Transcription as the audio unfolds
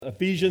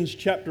Ephesians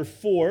chapter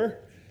 4,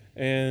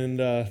 and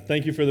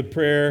thank you for the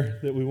prayer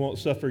that we won't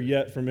suffer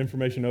yet from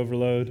information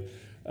overload.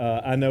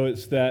 I know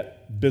it's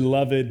that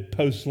beloved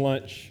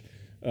post-lunch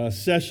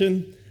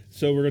session,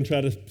 so we're going to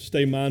try to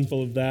stay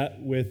mindful of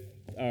that with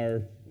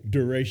our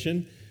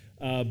duration,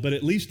 but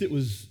at least it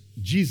was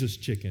Jesus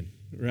chicken,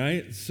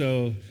 right?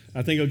 So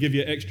I think it'll give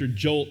you an extra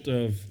jolt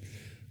of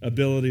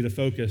ability to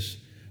focus.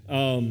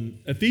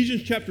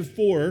 Ephesians chapter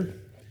 4,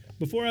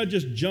 before I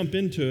just jump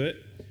into it,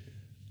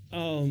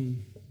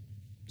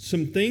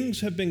 some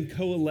things have been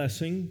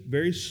coalescing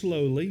very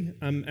slowly.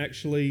 I'm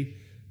actually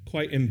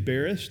quite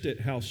embarrassed at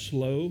how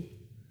slow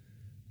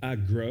I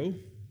grow.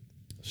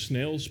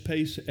 Snail's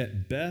pace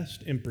at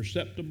best,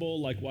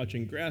 imperceptible, like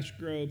watching grass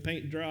grow,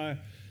 paint dry.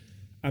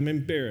 I'm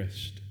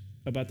embarrassed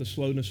about the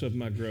slowness of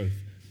my growth.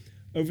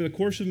 Over the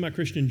course of my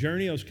Christian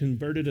journey, I was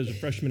converted as a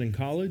freshman in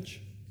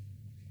college.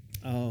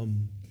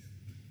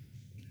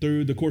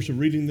 Through the course of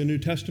reading the New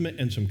Testament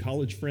and some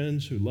college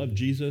friends who love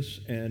Jesus,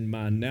 and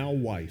my now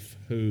wife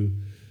who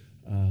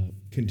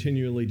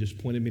continually just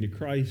pointed me to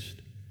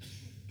Christ.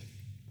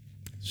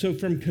 So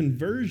from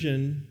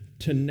conversion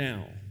to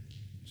now,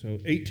 so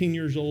 18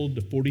 years old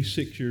to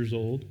 46 years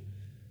old,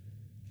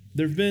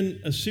 there have been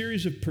a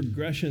series of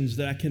progressions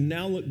that I can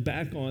now look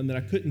back on that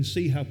I couldn't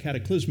see how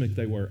cataclysmic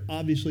they were.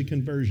 Obviously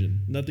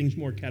conversion, nothing's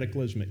more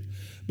cataclysmic.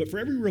 But for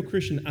every real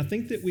Christian, I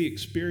think that we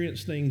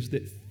experience things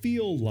that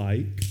feel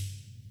like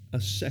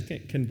a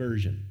second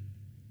conversion.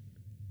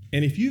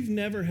 And if you've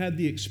never had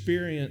the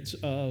experience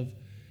of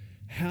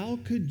how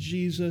could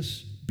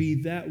Jesus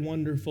be that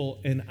wonderful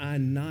and I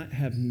not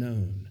have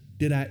known?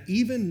 Did I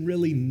even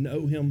really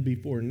know him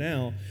before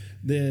now?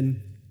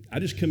 Then I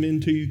just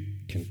commend to you,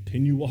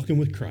 continue walking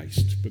with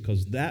Christ,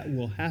 because that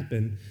will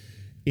happen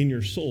in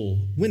your soul.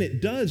 When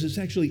it does, it's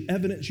actually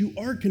evidence you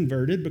are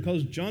converted,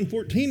 because John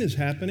 14 is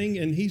happening,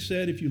 and he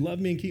said, if you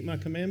love me and keep my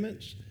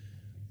commandments,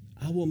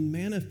 I will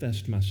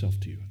manifest myself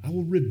to you. I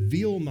will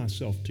reveal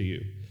myself to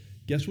you.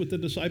 Guess what the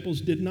disciples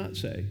did not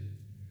say?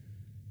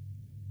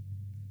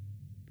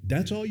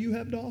 That's all you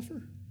have to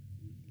offer?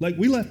 Like,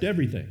 we left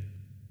everything,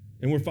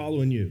 and we're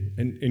following you,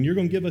 and you're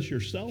going to give us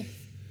yourself?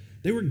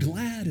 They were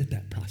glad at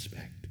that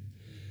prospect.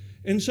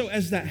 And so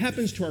as that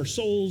happens to our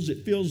souls,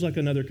 it feels like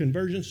another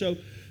conversion. So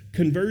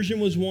conversion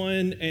was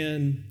one,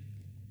 and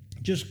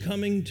just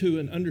coming to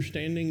an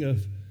understanding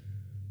of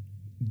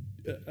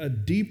a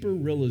deeper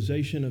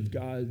realization of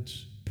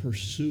God's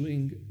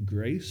pursuing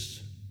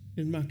grace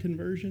in my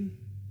conversion.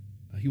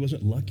 He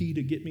wasn't lucky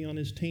to get me on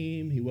his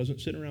team. He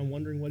wasn't sitting around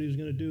wondering what he was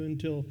going to do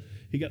until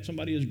he got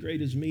somebody as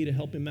great as me to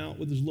help him out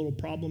with his little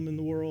problem in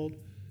the world.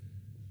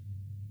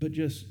 But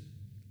just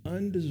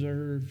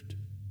undeserved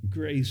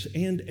grace,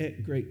 and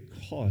at great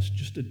cost,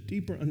 just a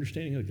deeper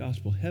understanding of the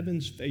gospel,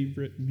 heaven's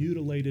favorite,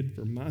 mutilated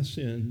for my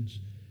sins,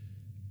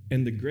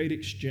 and the great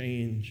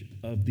exchange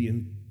of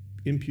the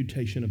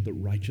imputation of the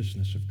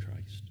righteousness of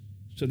Christ.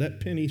 So that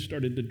penny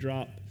started to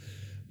drop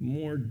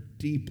more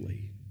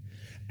deeply.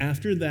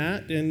 After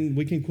that, and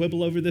we can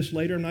quibble over this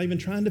later, I'm not even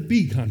trying to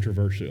be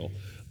controversial,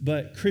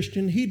 but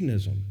Christian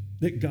hedonism,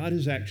 that God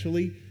is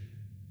actually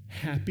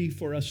happy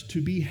for us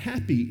to be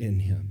happy in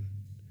him.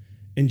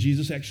 And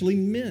Jesus actually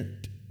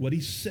meant what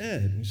he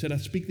said. He said, I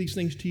speak these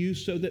things to you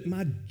so that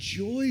my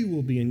joy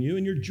will be in you,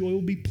 and your joy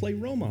will be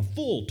pleroma,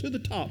 full, to the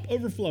top,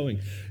 overflowing.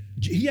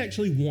 He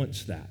actually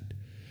wants that.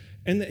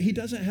 And that he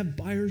doesn't have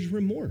buyer's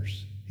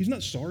remorse. He's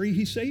not sorry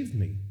he saved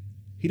me.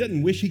 He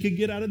doesn't wish he could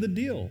get out of the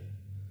deal.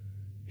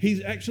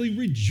 He's actually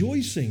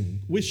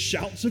rejoicing with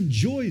shouts of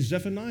joy,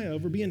 Zephaniah,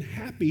 over being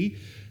happy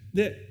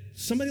that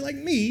somebody like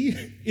me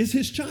is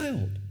his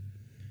child.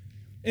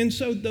 And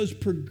so those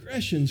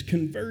progressions,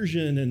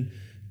 conversion and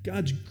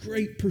God's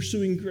great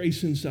pursuing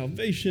grace and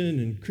salvation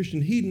and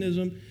Christian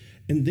hedonism,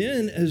 and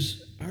then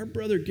as our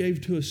brother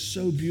gave to us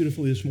so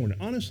beautifully this morning,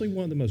 honestly,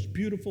 one of the most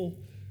beautiful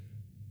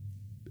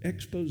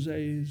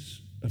exposés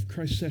of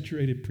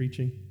Christ-saturated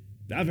preaching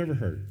that I've ever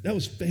heard. That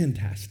was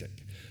fantastic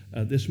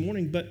this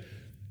morning, but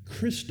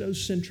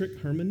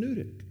Christocentric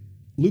hermeneutic.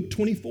 Luke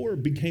 24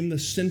 became the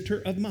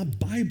center of my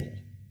Bible,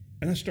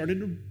 and I started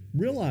to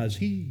realize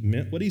he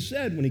meant what he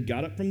said when he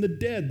got up from the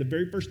dead, the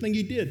very first thing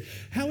he did.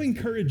 How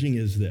encouraging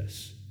is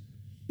this?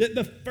 That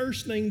the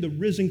first thing the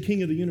risen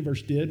King of the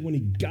universe did when he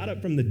got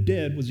up from the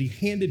dead was he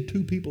handed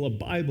two people a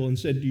Bible and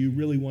said, do you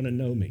really want to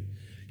know me?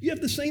 You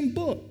have the same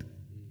book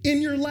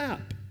in your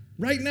lap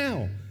right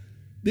now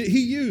that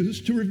he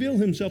used to reveal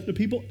himself to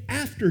people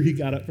after he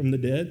got up from the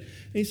dead.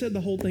 And he said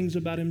the whole thing's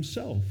about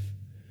himself.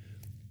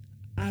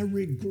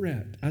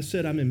 I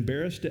said I'm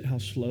embarrassed at how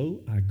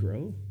slow I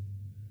grow.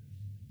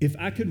 If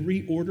I could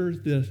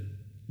reorder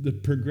the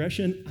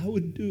progression, I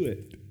would do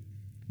it.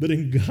 But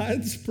in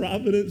God's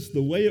providence,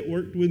 the way it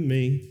worked with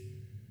me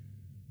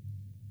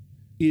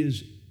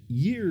is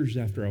years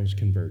after I was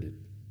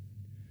converted,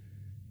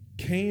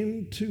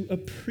 came to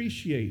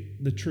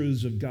appreciate the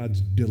truths of God's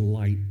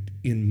delight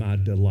in my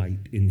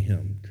delight in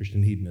him,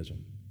 Christian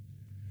hedonism.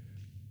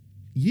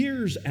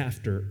 Years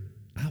after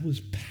I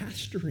was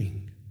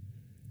pastoring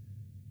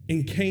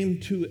and came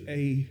to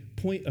a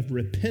point of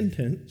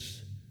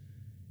repentance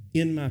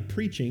in my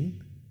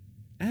preaching,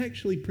 I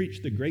actually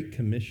preached the Great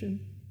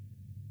Commission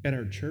at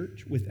our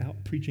church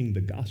without preaching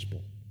the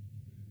gospel.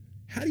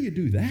 How do you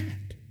do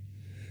that?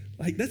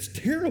 Like, that's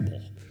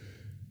terrible.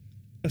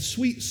 A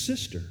sweet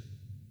sister,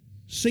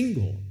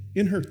 single,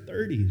 in her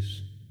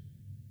 30s,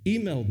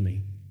 emailed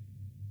me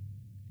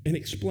and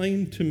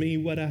explained to me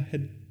what I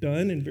had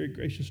done in very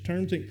gracious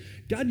terms. And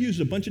God used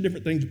a bunch of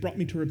different things, brought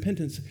me to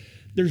repentance.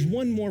 There's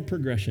one more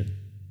progression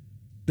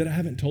that I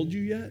haven't told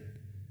you yet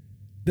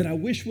that I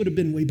wish would have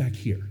been way back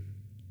here.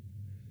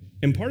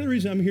 And part of the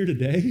reason I'm here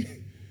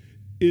today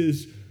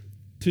is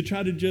to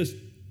try to just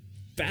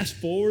fast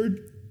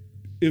forward,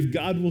 if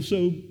God will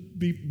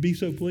be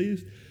so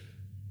pleased,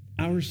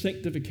 our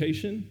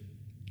sanctification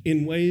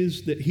in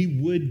ways that he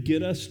would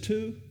get us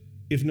to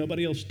if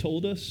nobody else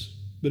told us,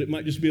 but it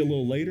might just be a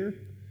little later.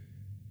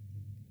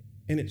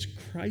 And it's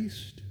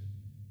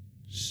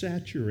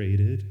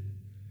Christ-saturated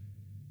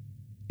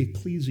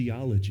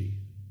ecclesiology.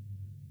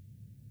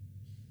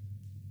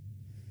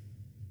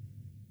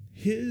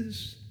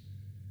 His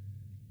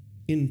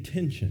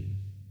intention.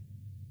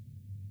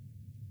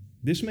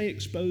 This may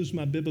expose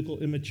my biblical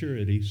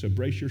immaturity, so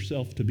brace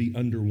yourself to be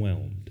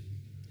underwhelmed.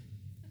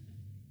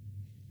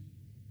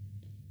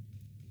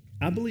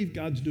 I believe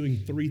God's doing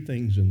three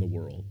things in the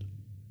world,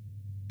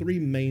 three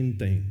main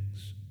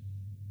things.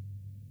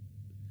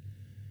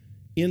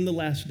 In the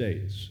last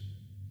days,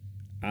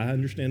 I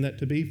understand that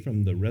to be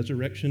from the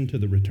resurrection to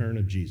the return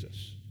of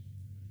Jesus.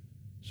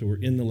 So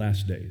we're in the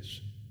last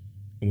days,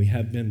 and we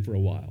have been for a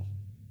while.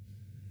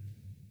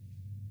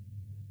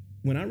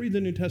 When I read the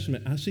New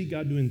Testament, I see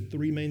God doing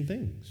three main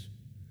things.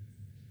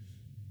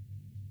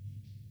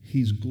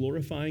 He's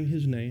glorifying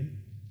his name.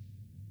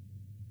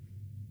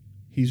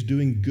 He's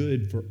doing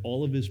good for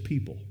all of his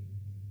people.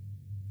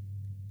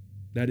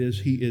 That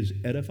is, he is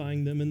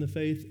edifying them in the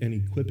faith and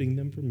equipping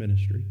them for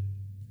ministry.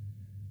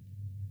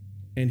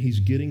 And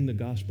he's getting the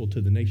gospel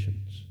to the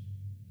nations.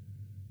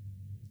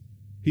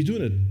 He's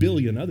doing a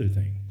billion other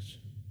things.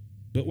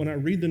 But when I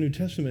read the New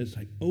Testament, it's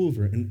like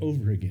over and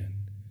over again.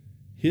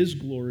 His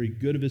glory,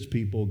 good of his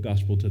people,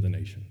 gospel to the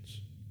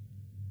nations.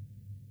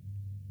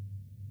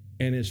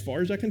 And as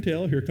far as I can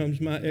tell, here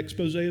comes my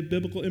expose of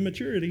biblical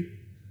immaturity.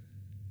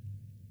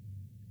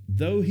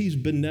 Though he's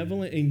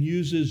benevolent and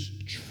uses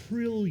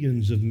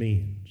trillions of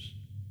means,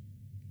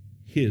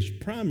 his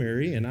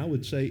primary, and I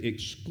would say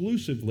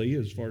exclusively,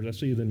 as far as I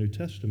see in the New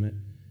Testament,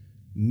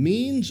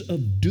 means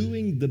of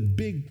doing the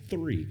big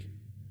three: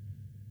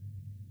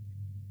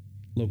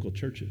 local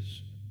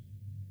churches.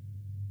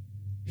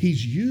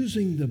 He's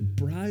using the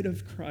bride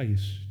of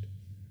Christ,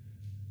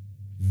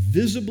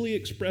 visibly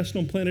expressed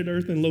on planet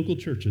Earth in local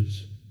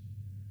churches,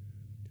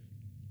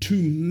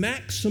 to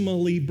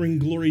maximally bring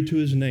glory to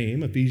his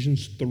name.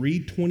 Ephesians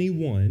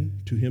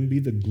 3:21, to him be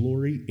the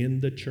glory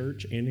in the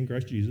church and in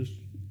Christ Jesus,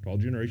 for all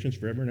generations,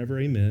 forever and ever,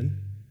 amen.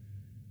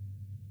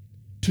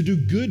 To do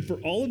good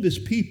for all of his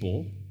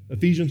people,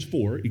 Ephesians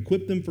 4,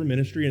 equip them for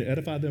ministry and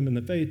edify them in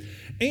the faith,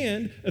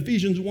 and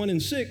Ephesians 1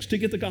 and 6, to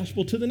get the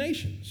gospel to the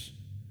nations.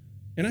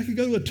 And I could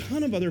go to a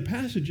ton of other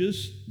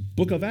passages,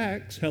 Book of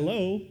Acts,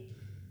 hello.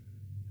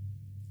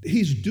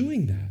 He's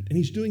doing that, and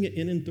he's doing it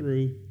in and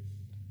through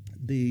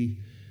the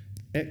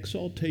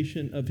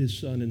exaltation of his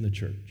Son in the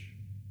church.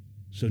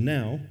 So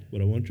now,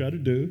 what I want to try to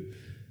do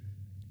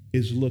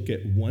is look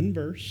at one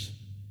verse,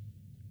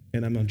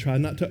 and I'm going to try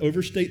not to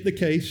overstate the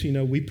case. You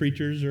know, we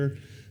preachers are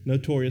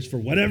notorious for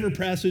whatever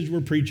passage we're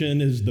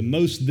preaching is the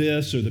most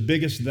this or the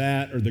biggest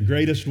that or the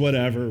greatest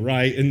whatever,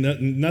 right?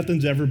 And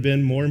nothing's ever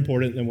been more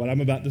important than what I'm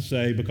about to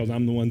say because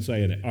I'm the one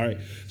saying it. All right,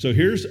 so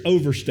here's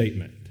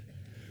overstatement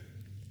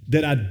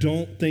that I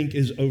don't think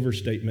is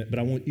overstatement, but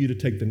I want you to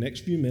take the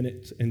next few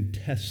minutes and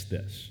test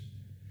this.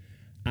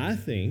 I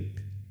think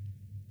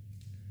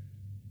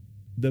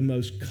the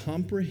most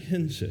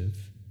comprehensive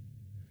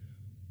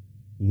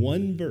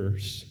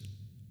one-verse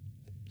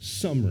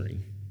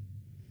summary.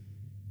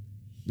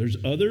 There's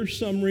other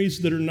summaries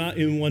that are not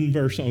in one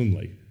verse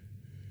only.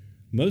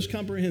 Most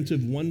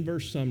comprehensive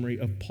one-verse summary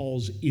of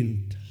Paul's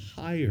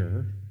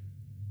entire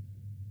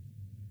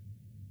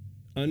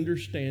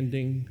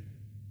understanding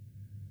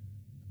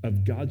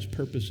of God's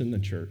purpose in the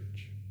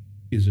church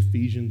is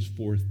Ephesians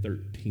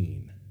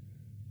 4:13.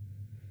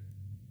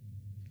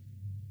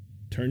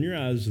 Turn your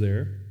eyes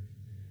there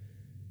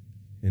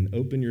and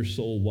open your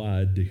soul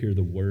wide to hear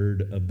the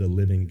word of the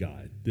living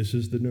God. This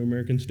is the New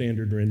American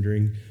Standard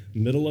rendering,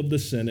 middle of the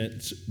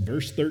sentence,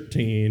 verse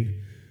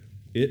 13.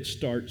 It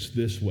starts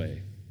this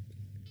way: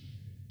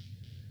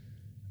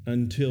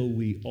 until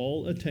we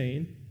all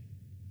attain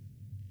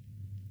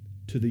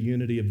to the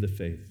unity of the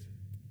faith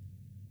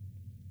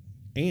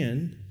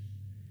and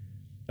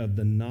of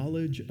the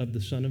knowledge of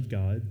the Son of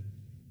God,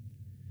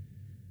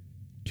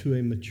 to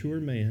a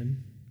mature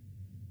man,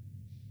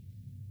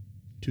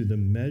 to the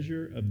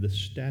measure of the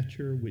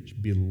stature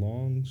which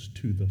belongs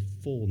to the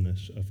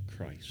fullness of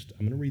Christ.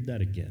 I'm going to read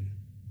that again.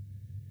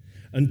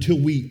 Until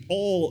we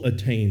all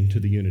attain to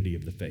the unity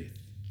of the faith.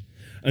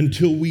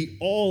 until we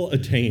all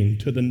attain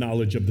to the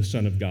knowledge of the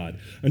Son of God,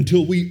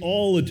 until we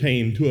all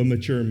attain to a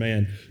mature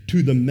man,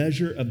 to the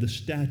measure of the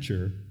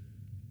stature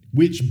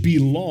which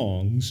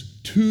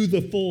belongs to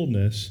the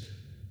fullness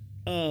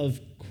of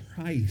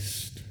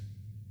Christ.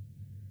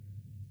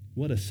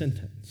 What a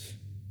sentence.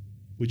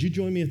 Would you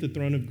join me at the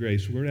throne of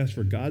grace? We're going to ask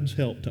for God's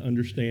help to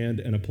understand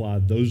and apply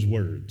those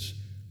words.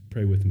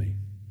 Pray with me.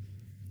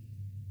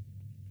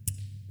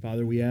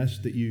 Father, we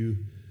ask that you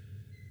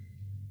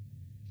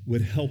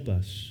would help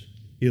us,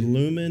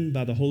 illumine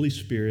by the Holy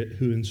Spirit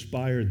who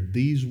inspired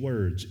these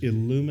words,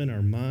 illumine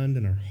our mind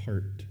and our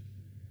heart,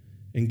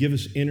 and give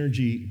us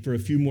energy for a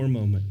few more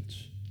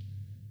moments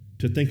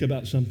to think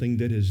about something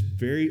that is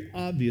very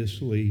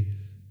obviously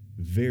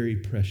very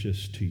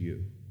precious to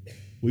you.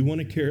 We want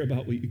to care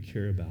about what you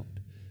care about.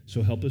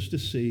 So help us to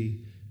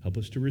see, help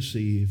us to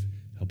receive,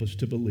 help us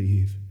to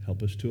believe,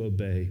 help us to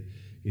obey.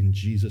 In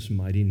Jesus'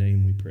 mighty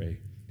name we pray.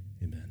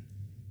 Amen.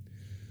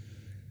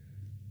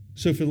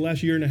 So for the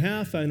last year and a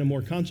half, in a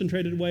more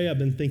concentrated way, I've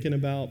been thinking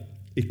about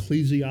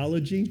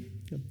ecclesiology.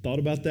 I've thought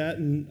about that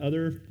in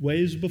other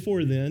ways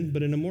before then,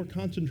 but in a more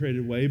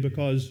concentrated way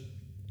because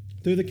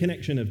through the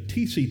connection of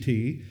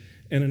TCT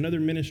and another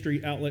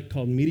ministry outlet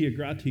called Media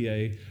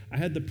Gratiae, I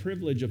had the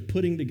privilege of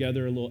putting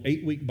together a little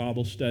 8-week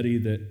Bible study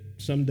that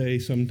someday,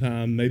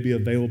 sometime may be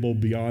available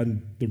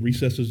beyond the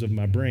recesses of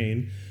my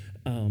brain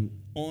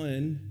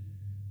on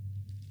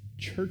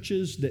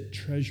churches that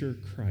treasure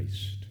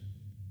Christ.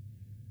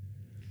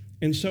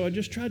 And so I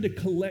just tried to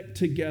collect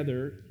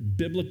together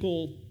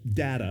biblical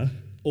data,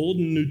 Old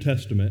and New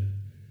Testament,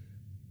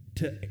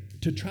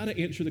 to try to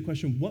answer the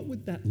question, what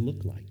would that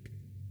look like?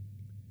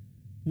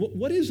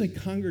 What is a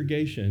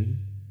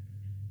congregation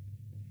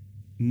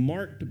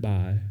marked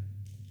by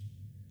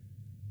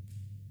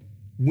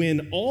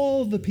when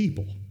all the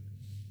people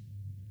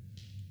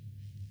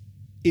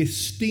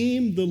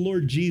esteem the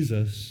Lord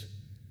Jesus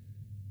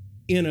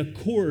in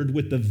accord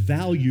with the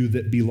value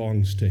that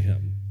belongs to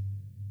him?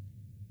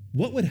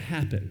 What would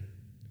happen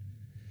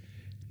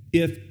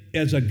if,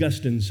 as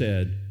Augustine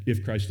said,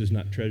 if Christ is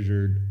not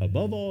treasured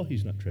above all,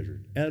 he's not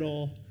treasured at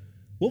all?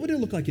 What would it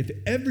look like if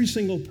every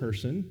single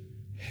person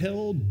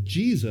held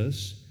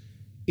Jesus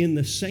in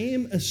the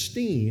same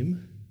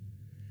esteem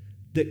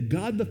that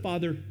God the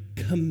Father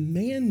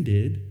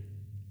commanded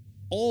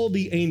all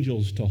the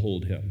angels to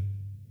hold him?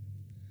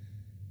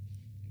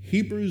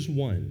 Hebrews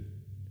 1.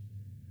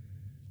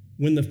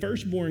 When the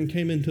firstborn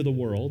came into the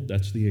world,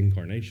 that's the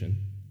incarnation,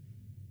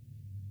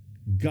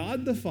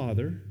 God the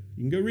Father,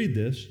 you can go read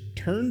this,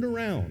 turned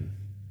around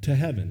to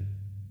heaven,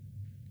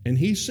 and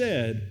he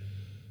said,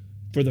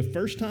 for the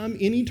first time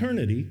in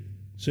eternity,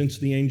 since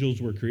the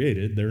angels were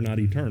created, they're not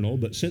eternal,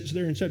 but since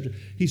their inception,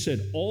 he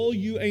said, all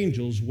you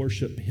angels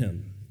worship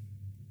him.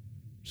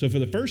 So for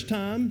the first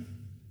time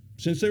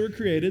since they were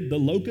created, the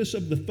locus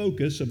of the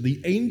focus of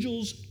the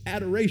angels'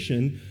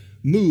 adoration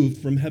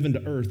moved from heaven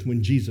to earth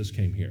when Jesus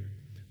came here.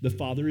 The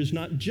Father is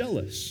not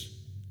jealous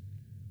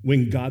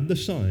when God the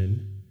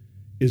Son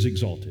is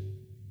exalted.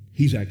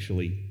 He's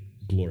actually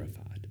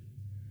glorified.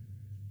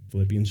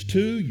 Philippians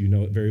 2, you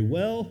know it very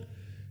well.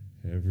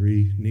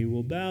 Every knee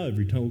will bow,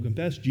 every tongue will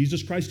confess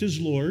Jesus Christ is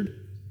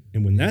Lord.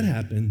 And when that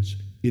happens,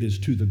 it is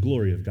to the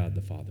glory of God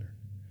the Father.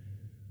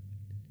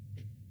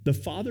 The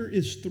Father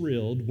is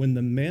thrilled when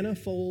the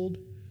manifold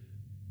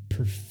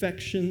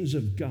perfections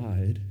of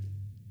God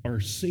are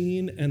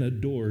seen and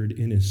adored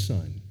in his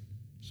Son.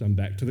 So I'm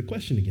back to the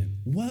question again.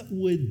 What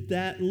would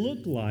that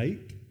look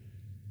like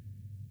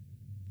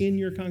in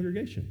your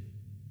congregation?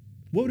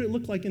 What would it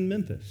look like in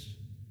Memphis?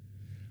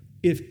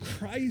 If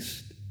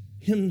Christ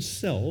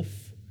himself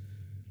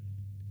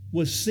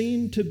was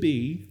seen to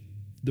be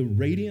the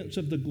radiance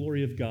of the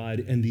glory of God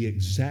and the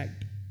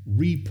exact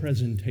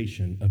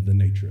representation of the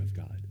nature of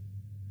God.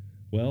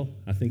 Well,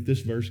 I think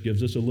this verse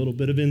gives us a little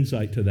bit of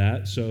insight to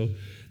that. So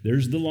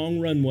there's the long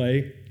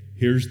runway.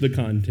 Here's the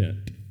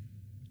content.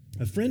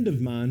 A friend of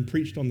mine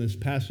preached on this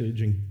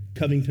passage in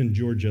Covington,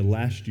 Georgia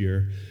last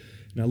year,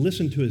 and I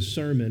listened to his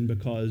sermon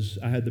because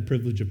I had the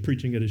privilege of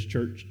preaching at his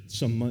church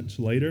some months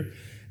later,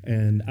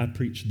 and I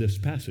preached this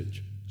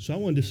passage. So I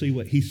wanted to see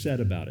what he said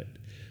about it.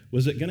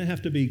 Was it going to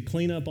have to be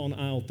clean up on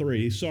aisle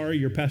 3? Sorry,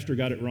 your pastor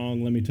got it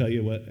wrong. Let me tell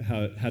you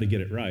how to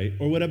get it right.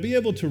 Or would I be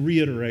able to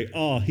reiterate,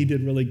 oh, he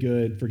did really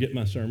good. Forget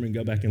my sermon.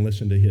 Go back and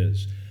listen to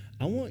his.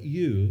 I want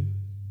you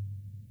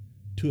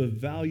to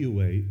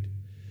evaluate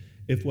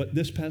if what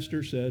this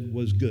pastor said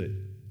was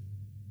good.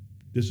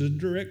 This is a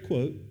direct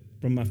quote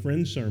from my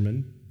friend's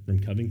sermon from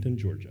Covington,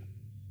 Georgia.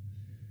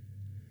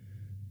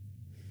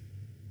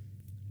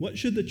 What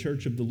should the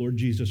church of the Lord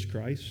Jesus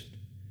Christ,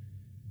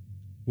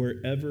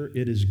 wherever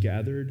it is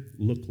gathered,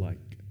 look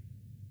like?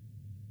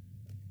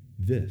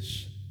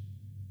 This.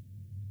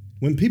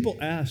 When people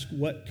ask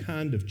what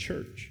kind of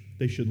church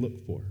they should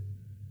look for,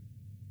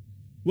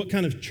 what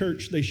kind of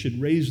church they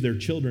should raise their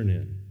children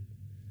in,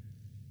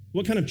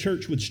 what kind of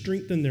church would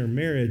strengthen their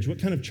marriage, what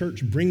kind of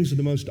church brings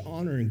the most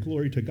honor and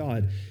glory to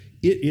God,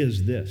 it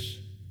is this.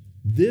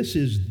 This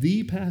is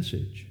the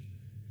passage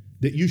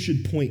that you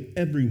should point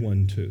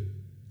everyone to.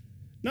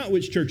 Not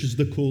which church is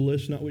the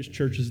coolest, not which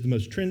church is the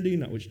most trendy,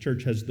 not which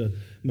church has the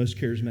most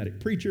charismatic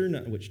preacher,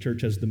 not which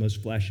church has the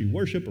most flashy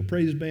worship or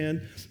praise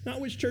band,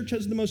 not which church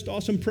has the most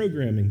awesome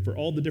programming for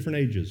all the different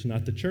ages,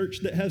 not the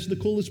church that has the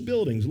coolest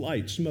buildings,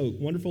 lights, smoke,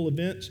 wonderful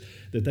events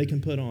that they can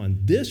put on.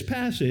 This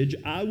passage,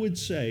 I would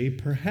say,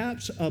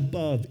 perhaps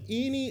above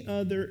any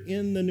other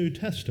in the New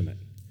Testament,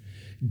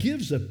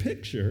 gives a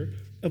picture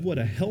of what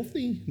a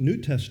healthy, New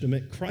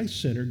Testament,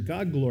 Christ-centered,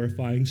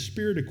 God-glorifying,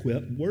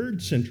 Spirit-equipped,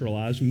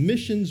 Word-centralized,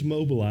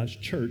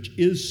 missions-mobilized church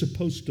is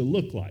supposed to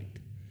look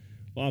like.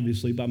 Well,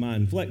 obviously, by my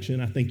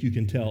inflection, I think you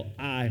can tell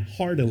I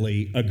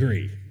heartily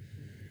agree.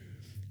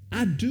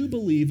 I do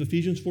believe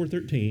Ephesians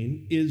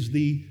 4:13 is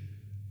the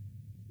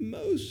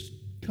most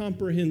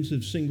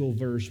comprehensive single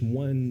verse,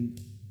 one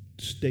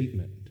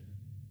statement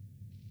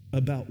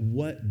about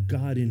what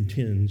God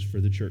intends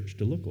for the church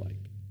to look like.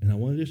 And I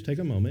want to just take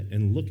a moment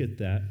and look at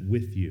that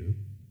with you.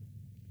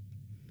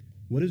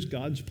 What is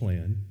God's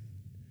plan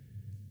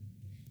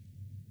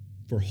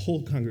for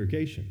whole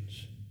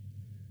congregations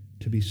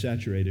to be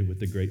saturated with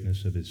the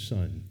greatness of his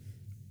Son?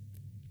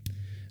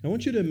 I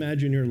want you to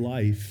imagine your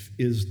life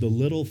is the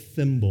little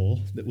thimble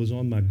that was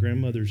on my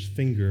grandmother's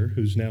finger,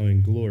 who's now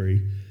in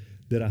glory,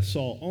 that I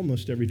saw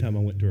almost every time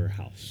I went to her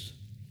house.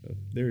 So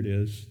there it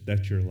is.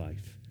 That's your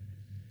life.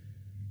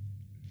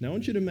 Now, I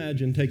want you to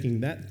imagine taking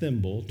that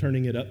thimble,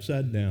 turning it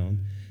upside down,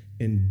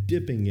 and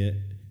dipping it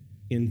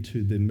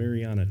into the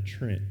Mariana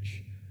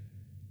Trench,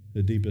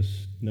 the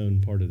deepest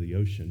known part of the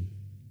ocean,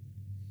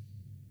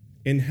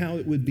 and how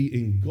it would be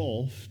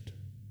engulfed,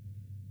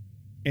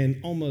 and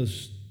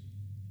almost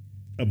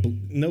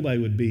nobody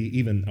would be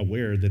even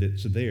aware that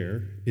it's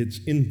there. It's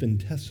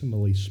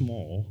infinitesimally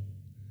small,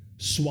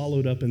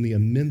 swallowed up in the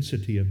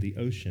immensity of the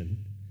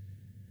ocean.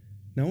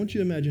 Now, I want you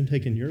to imagine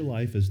taking your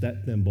life as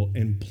that thimble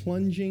and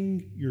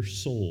plunging your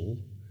soul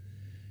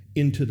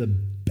into the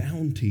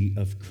bounty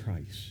of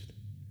Christ,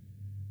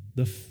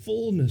 the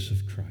fullness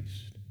of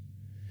Christ.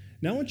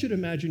 Now, I want you to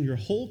imagine your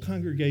whole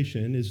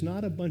congregation is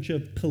not a bunch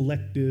of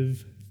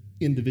collective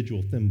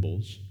individual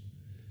thimbles,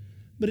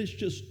 but it's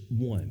just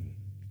one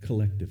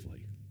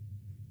collectively.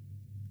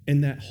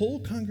 And that whole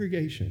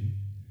congregation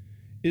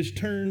is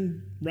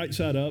turned right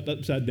side up,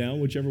 upside down,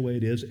 whichever way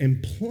it is,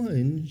 and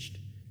plunged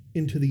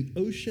into the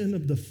ocean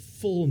of the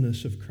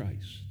fullness of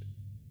Christ.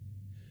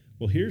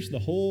 Well, here's the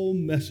whole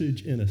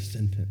message in a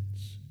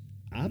sentence.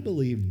 I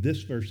believe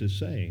this verse is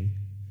saying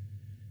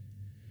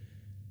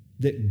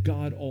that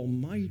God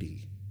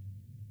Almighty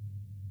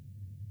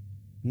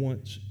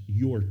wants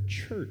your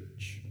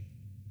church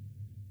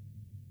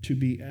to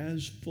be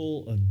as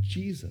full of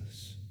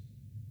Jesus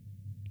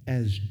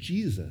as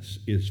Jesus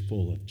is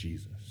full of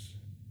Jesus,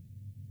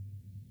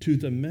 to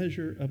the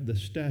measure of the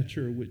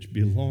stature which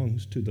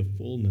belongs to the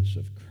fullness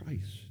of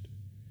Christ.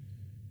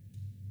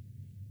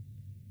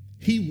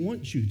 He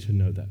wants you to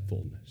know that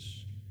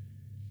fullness.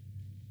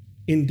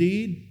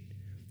 Indeed,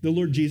 the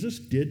Lord Jesus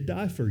did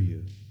die for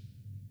you.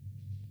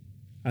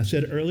 I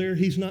said earlier,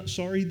 he's not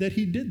sorry that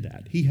he did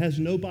that. He has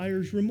no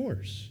buyer's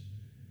remorse.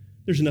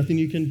 There's nothing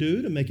you can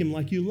do to make him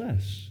like you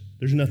less.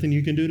 There's nothing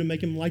you can do to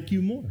make him like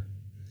you more.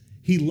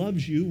 He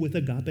loves you with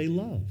agape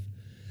love.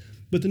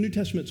 But the New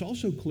Testament's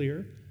also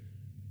clear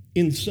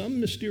in some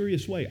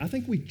mysterious way. I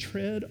think we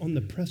tread on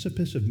the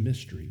precipice of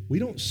mystery. We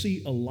don't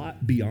see a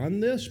lot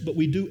beyond this, but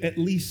we do at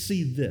least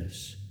see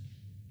this.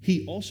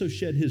 He also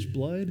shed his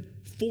blood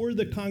for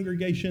the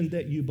congregation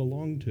that you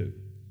belong to.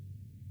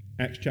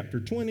 Acts chapter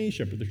 20,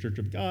 shepherd the church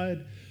of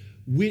God,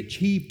 which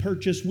he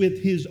purchased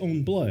with his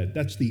own blood.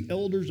 That's the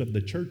elders of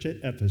the church at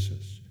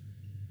Ephesus.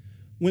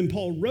 When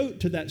Paul wrote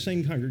to that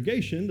same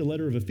congregation, the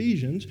letter of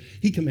Ephesians,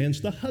 he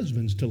commands the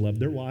husbands to love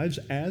their wives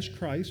as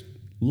Christ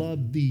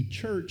loved the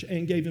church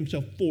and gave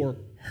himself for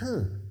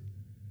her.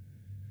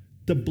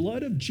 The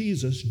blood of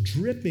Jesus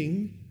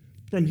dripping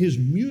from his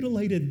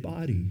mutilated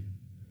body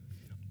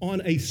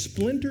on a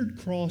splintered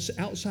cross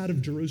outside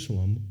of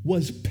Jerusalem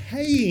was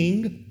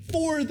paying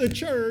for the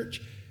church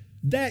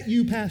that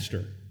you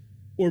pastor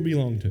or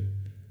belong to.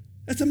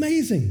 That's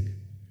amazing.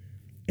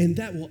 And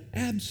that will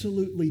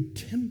absolutely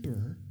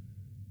temper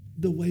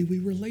the way we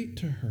relate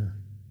to her.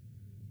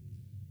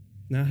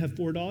 Now, I have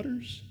 4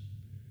 daughters.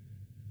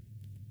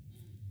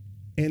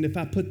 And if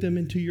I put them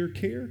into your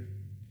care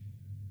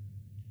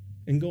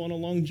and go on a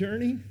long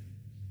journey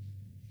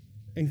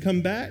and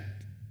come back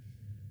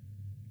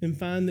and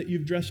find that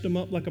you've dressed them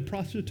up like a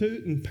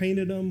prostitute and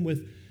painted them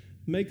with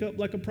makeup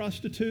like a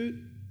prostitute,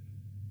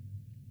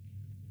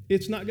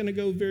 it's not going to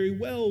go very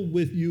well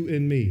with you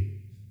and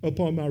me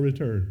upon my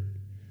return.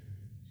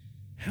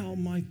 How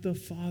might the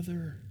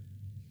Father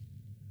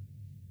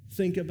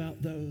think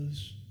about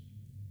those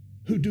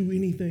who do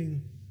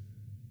anything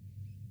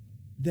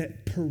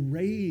that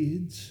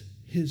parades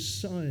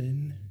his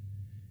Son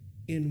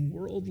in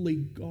worldly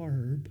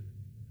garb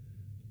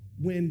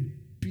when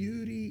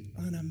beauty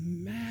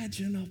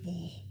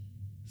unimaginable,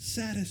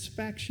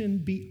 satisfaction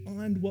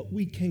beyond what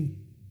we can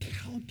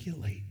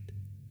calculate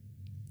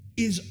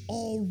is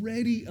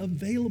already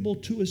available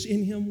to us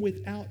in him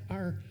without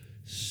our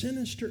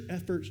sinister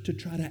efforts to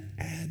try to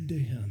add to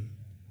him?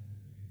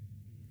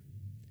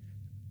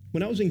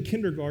 When I was in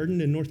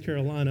kindergarten in North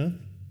Carolina,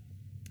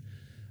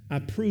 I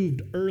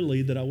proved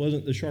early that I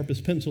wasn't the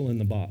sharpest pencil in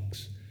the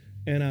box.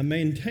 And I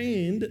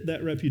maintained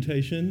that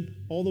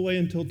reputation all the way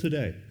until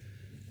today.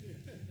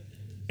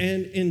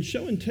 And in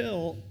show and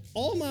tell,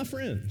 all my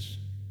friends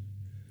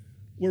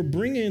were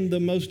bringing the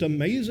most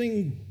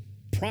amazing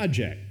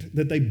project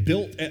that they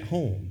built at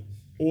home,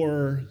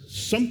 or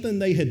something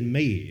they had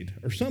made,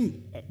 or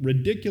some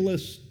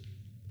ridiculous,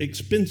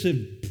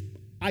 expensive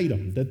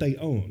item that they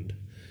owned.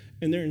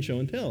 And they're in show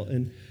and tell.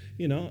 And,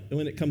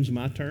 when it comes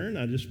my turn,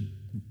 I just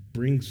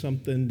bring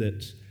something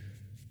that's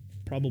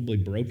probably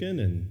broken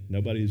and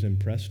nobody's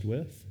impressed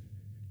with.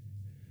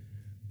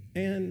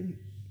 And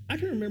I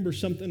can remember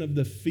something of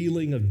the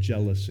feeling of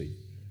jealousy,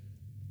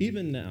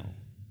 even now,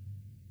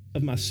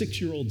 of my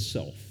 6-year-old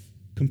self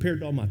compared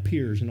to all my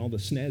peers and all the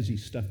snazzy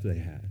stuff they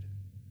had.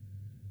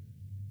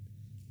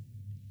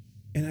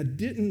 And I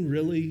didn't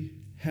really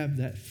have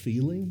that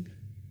feeling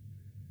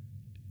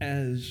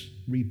as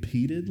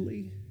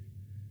repeatedly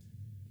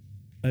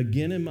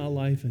again in my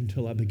life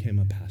until I became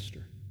a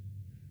pastor.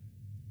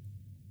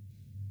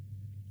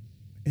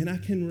 And I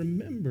can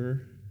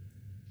remember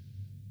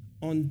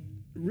on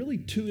really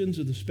two ends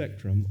of the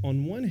spectrum.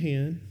 On one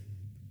hand,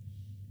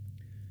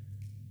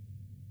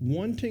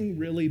 wanting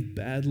really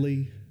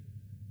badly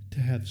to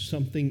have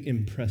something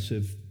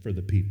impressive for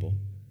the people.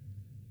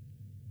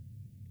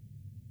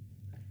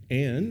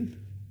 And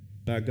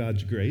by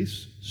God's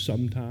grace,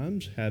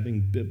 sometimes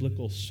having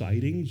biblical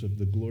sightings of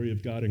the glory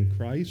of God in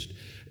Christ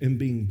and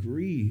being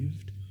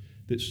grieved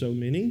that so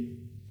many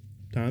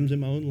times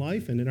in my own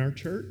life and in our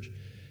church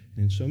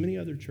and in so many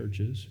other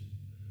churches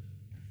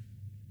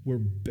were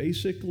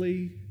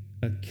basically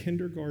a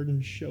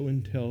kindergarten show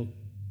and tell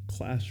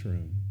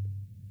classroom,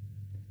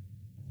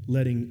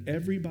 letting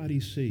everybody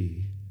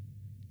see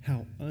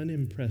how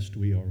unimpressed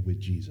we are with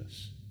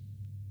Jesus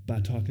by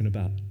talking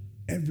about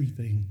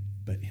everything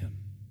but him.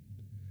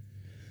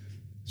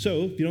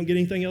 So, if you don't get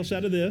anything else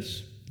out of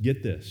this,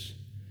 get this.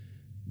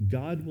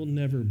 God will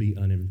never be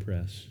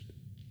unimpressed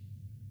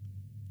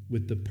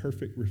with the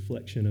perfect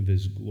reflection of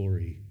his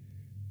glory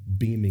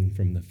beaming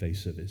from the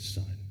face of his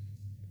Son.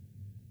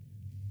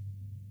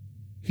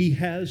 He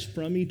has,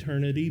 from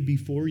eternity,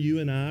 before you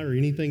and I or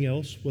anything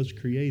else was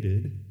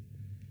created,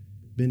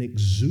 been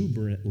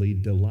exuberantly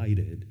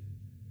delighted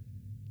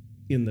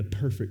in the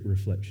perfect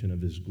reflection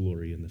of his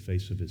glory in the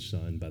face of his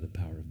Son by the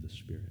power of the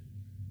Spirit.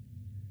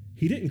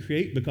 He didn't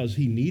create because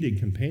he needed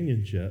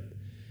companionship.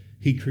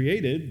 He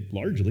created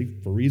largely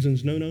for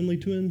reasons known only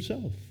to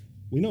himself.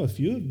 We know a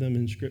few of them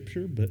in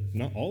Scripture, but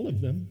not all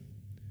of them.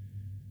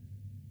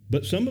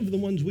 But some of the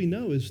ones we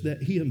know is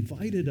that he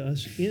invited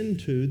us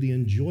into the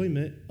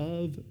enjoyment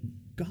of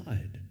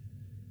God.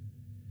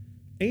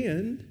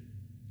 And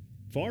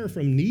far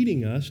from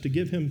needing us to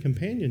give him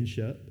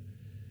companionship,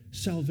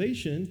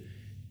 salvation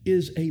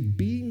is a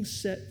being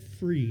set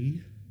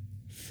free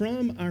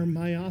from our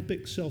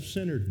myopic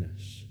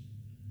self-centeredness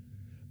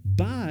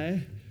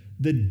by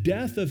the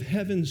death of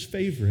heaven's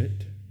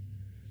favorite,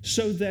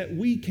 so that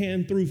we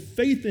can, through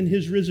faith in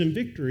his risen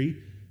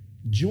victory,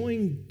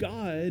 join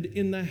God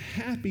in the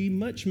happy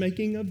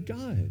much-making of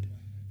God.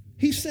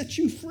 He sets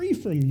you free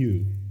from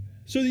you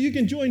so that you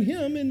can join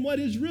him in what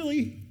is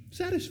really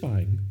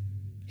satisfying.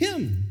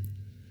 Him.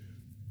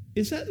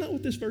 Is that not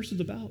what this verse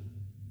is about?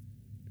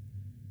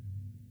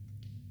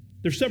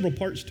 There's several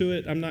parts to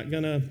it. I'm not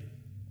going to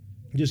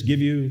just give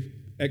you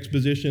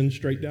exposition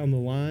straight down the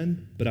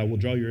line, but I will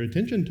draw your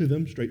attention to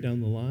them straight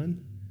down the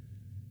line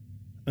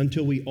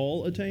until we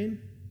all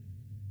attain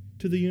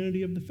to the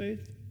unity of the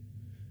faith.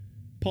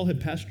 Paul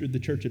had pastored the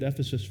church at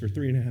Ephesus for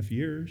 3.5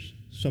 years,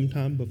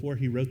 sometime before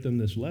he wrote them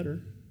this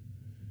letter.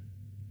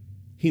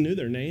 He knew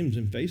their names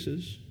and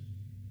faces.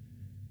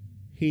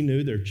 He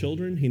knew their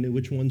children. He knew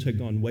which ones had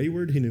gone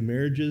wayward. He knew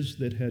marriages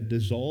that had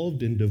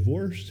dissolved in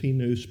divorce. He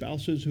knew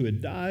spouses who had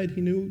died.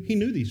 He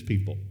knew these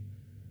people.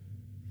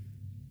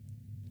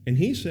 And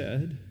he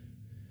said,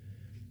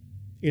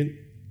 in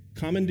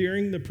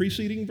commandeering the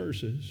preceding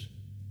verses,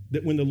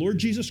 that when the Lord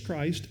Jesus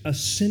Christ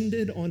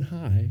ascended on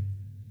high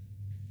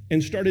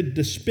and started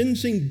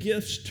dispensing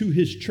gifts to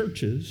his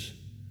churches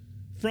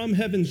from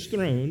heaven's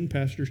throne,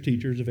 pastors,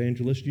 teachers,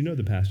 evangelists, you know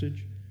the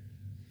passage,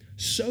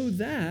 so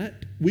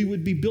that we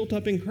would be built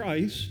up in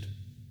Christ,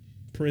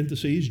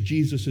 parentheses,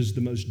 Jesus is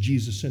the most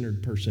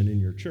Jesus-centered person in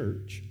your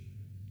church.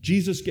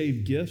 Jesus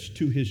gave gifts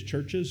to his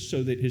churches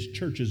so that his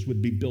churches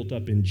would be built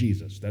up in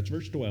Jesus. That's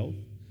verse 12.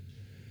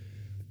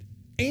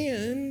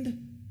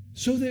 And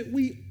so that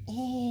we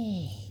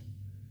all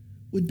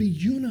would be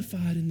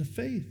unified in the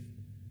faith.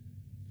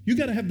 You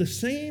got to have the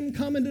same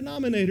common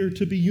denominator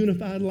to be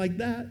unified like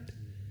that.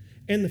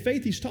 And the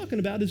faith he's talking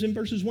about is in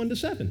verses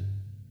 1-7.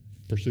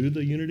 Pursue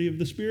the unity of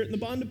the Spirit and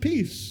the bond of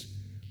peace.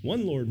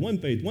 One Lord, one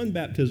faith, one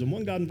baptism,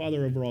 one God and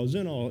Father over all is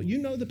in all. You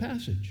know the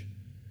passage.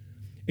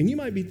 And you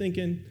might be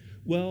thinking,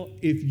 well,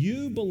 if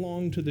you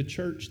belong to the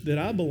church that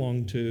I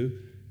belong to,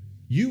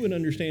 you would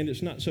understand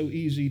it's not so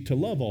easy to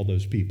love all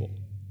those people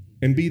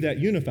and be that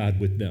unified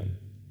with them.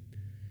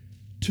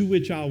 To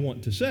which I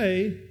want to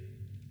say,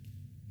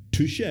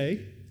 touche,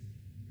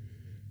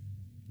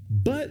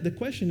 But the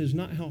question is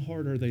not how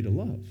hard are they to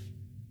love.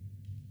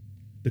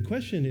 The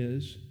question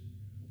is,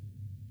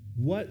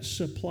 what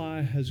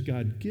supply has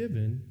God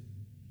given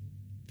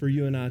for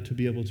you and I to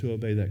be able to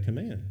obey that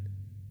command?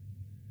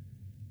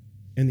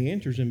 And the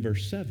answer is in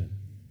verse 7.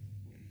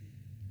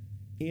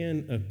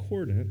 In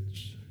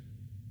accordance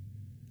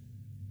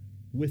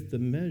with the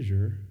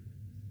measure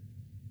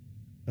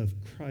of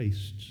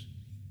Christ's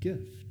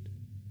gift.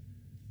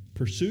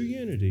 Pursue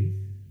unity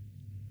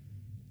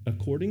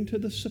according to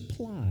the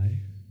supply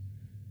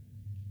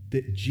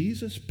that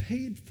Jesus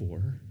paid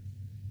for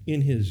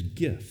in his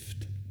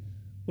gift.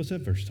 What's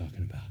that verse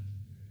talking about?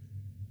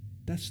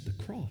 That's the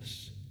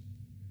cross.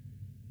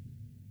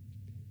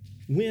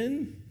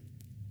 When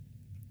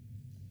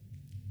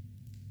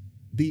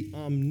the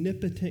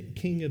omnipotent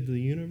King of the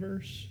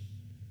universe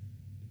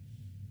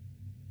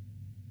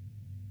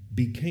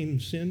became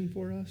sin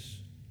for us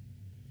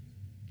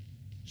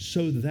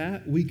so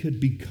that we could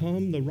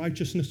become the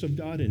righteousness of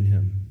God in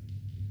him.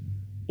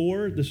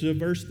 Or, this is a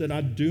verse that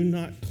I do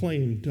not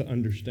claim to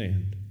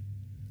understand.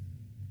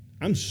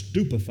 I'm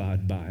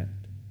stupefied by it.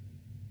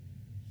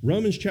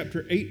 Romans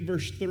chapter 8,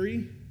 verse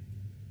 3,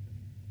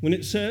 when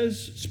it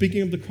says,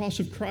 speaking of the cross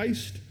of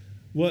Christ,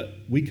 what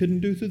we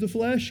couldn't do through the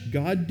flesh,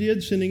 God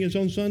did, sending his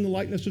own son in the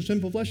likeness of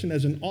sinful flesh, and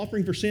as an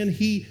offering for sin,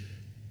 he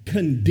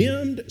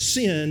condemned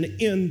sin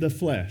in the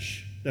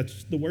flesh.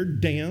 That's the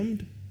word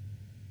damned.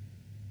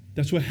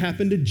 That's what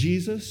happened to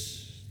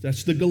Jesus.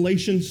 That's the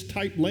Galatians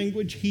type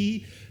language.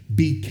 He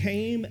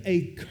became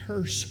a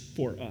curse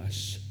for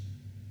us.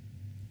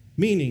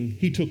 Meaning,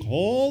 he took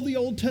all the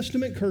Old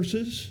Testament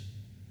curses.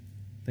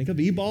 Think of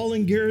Ebal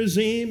and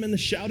Gerizim and the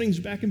shoutings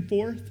back and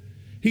forth.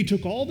 He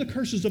took all the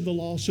curses of the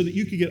law so that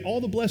you could get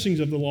all the blessings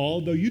of the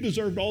law, though you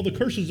deserved all the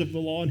curses of the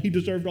law and he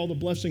deserved all the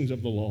blessings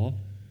of the law.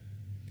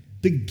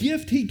 The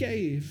gift he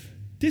gave,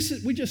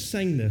 we just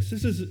sang this.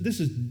 This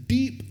is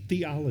deep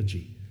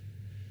theology.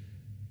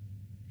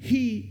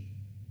 He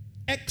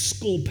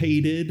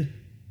exculpated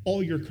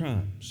all your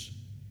crimes.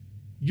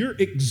 You're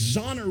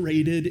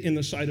exonerated in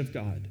the sight of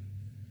God.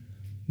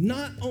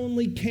 Not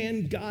only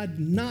can God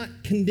not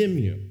condemn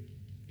you,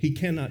 he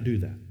cannot do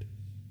that.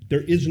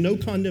 There is no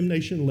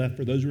condemnation left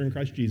for those who are in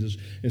Christ Jesus.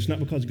 And it's not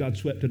because God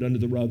swept it under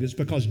the rug. It's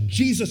because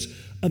Jesus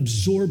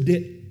absorbed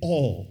it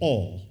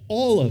all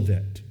of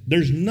it.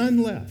 There's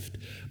none left.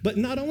 But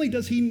not only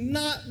does he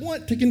not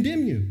want to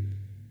condemn you,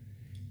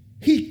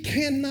 he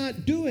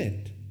cannot do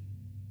it.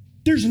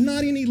 There's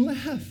not any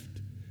left.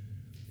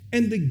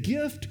 And the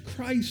gift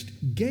Christ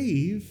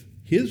gave,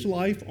 his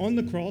life on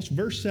the cross,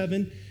 verse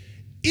 7,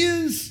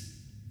 is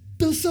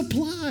the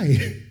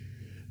supply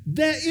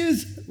that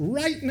is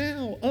right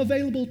now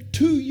available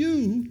to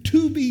you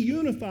to be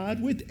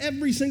unified with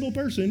every single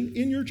person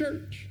in your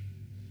church.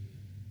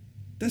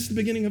 That's the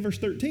beginning of verse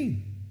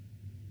 13.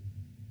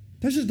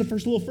 That's just the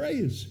first little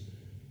phrase.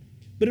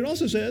 But it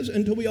also says,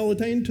 until we all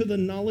attain to the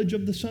knowledge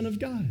of the Son of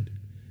God.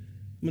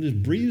 I'm going to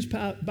just breeze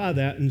by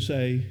that and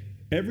say,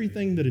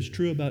 everything that is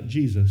true about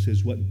Jesus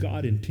is what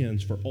God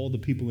intends for all the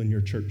people in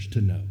your church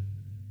to know.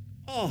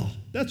 Oh,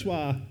 that's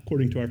why,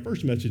 according to our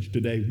first message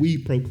today, we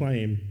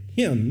proclaim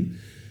him.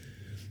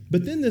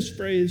 But then this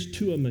phrase,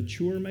 to a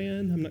mature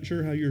man, I'm not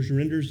sure how yours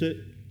renders it,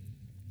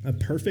 a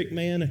perfect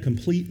man, a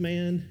complete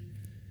man.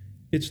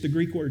 It's the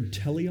Greek word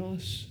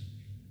teleos.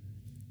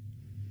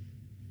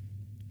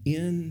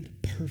 In,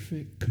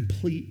 perfect,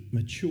 complete,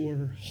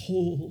 mature,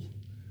 whole,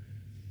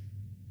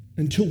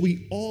 until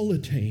we all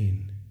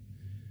attain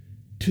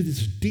to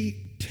this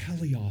deep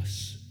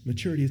teleos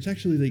maturity. It's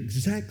actually the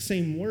exact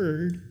same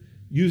word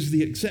used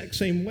the exact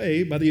same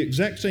way by the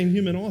exact same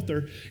human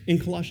author in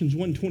Colossians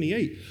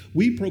 1:28.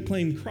 We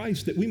proclaim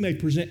Christ that we may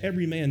present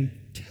every man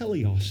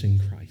teleos in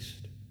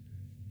Christ.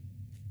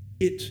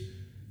 It's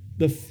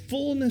the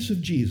fullness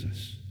of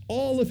Jesus,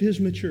 all of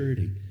his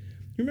maturity.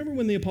 You remember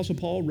when the Apostle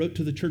Paul wrote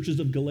to the churches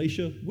of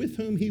Galatia, with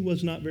whom he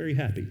was not very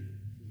happy?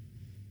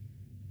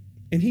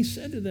 And he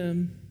said to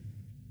them,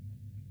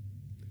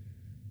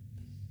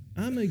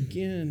 I'm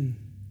again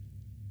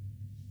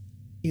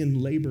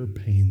in labor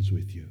pains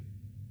with you.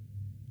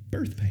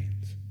 Birth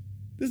pains.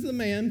 This is a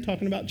man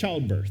talking about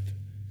childbirth.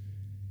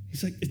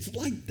 He's like, it's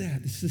like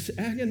that. It's this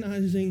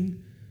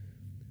agonizing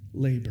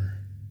labor.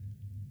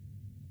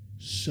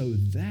 So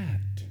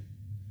that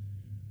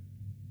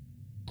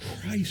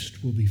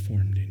Christ will be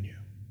formed in you.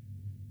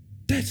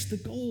 That's the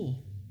goal.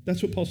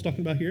 That's what Paul's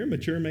talking about here,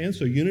 mature man.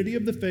 So unity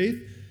of the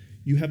faith.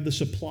 You have the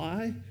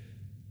supply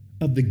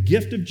of the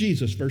gift of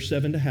Jesus, verse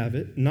 7, to have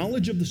it.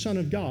 Knowledge of the Son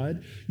of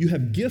God. You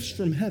have gifts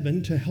from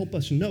heaven to help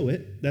us know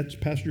it. That's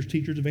pastors,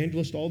 teachers,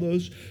 evangelists, all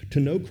those. To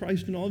know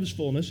Christ in all of his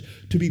fullness.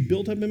 To be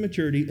built up in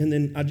maturity. And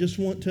then I just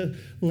want to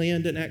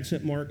land an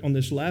accent mark on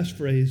this last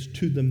phrase.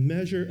 To the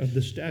measure of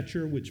the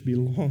stature which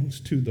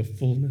belongs to the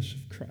fullness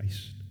of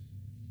Christ.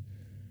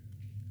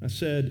 I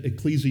said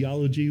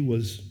ecclesiology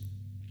was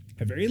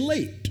a very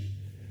late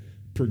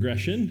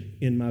progression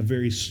in my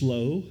very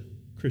slow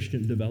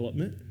Christian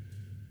development.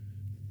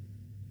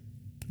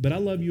 But I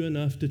love you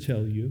enough to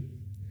tell you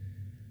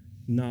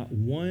not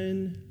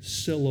one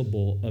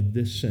syllable of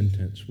this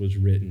sentence was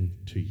written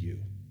to you.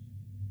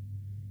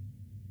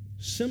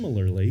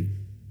 Similarly,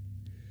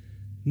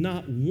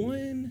 not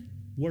one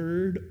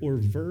word or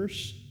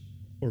verse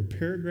or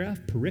paragraph,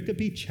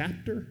 pericope,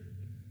 chapter,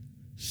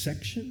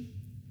 section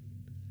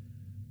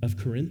of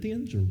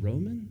Corinthians or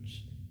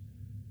Romans,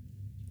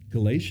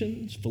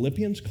 Galatians,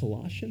 Philippians,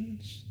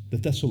 Colossians, the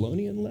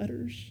Thessalonian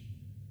letters,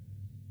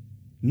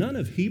 none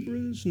of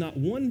Hebrews, not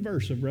one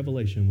verse of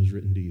Revelation was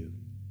written to you.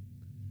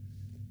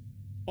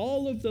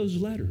 All of those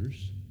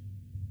letters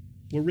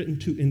were written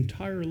to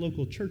entire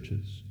local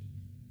churches,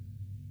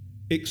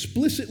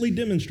 explicitly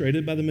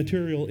demonstrated by the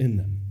material in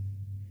them.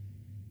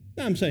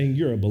 Now, I'm saying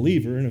you're a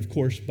believer, and of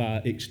course, by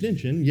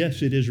extension,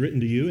 yes, it is written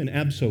to you, and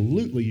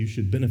absolutely you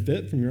should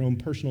benefit from your own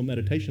personal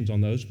meditations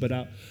on those, but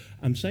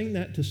I'm saying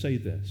that to say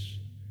this.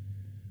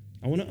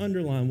 I want to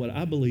underline what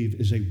I believe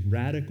is a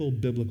radical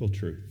biblical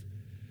truth.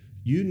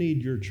 You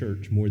need your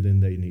church more than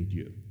they need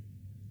you.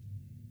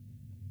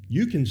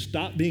 You can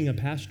stop being a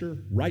pastor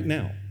right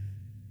now,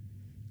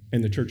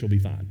 and the church will be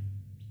fine.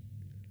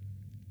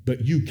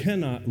 But you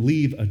cannot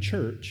leave a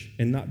church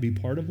and not be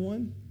part of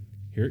one,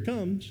 here it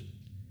comes,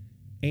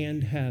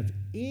 and have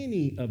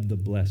any of the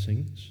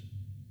blessings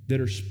that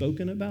are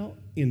spoken about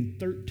in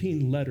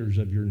 13 letters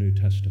of your New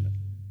Testament.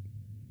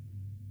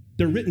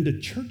 They're written to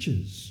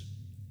churches,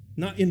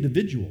 not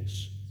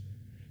individuals.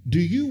 Do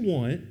you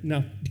want,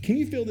 now, can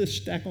you feel this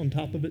stack on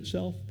top of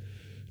itself?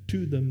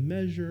 To the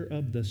measure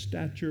of the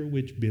stature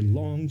which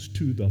belongs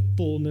to the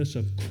fullness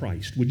of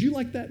Christ. Would you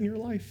like that in your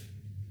life?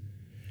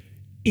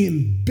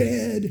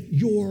 Embed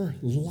your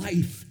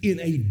life in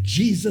a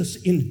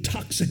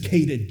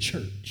Jesus-intoxicated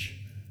church.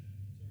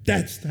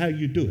 That's how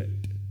you do it.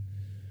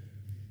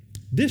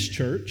 This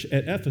church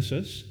at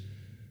Ephesus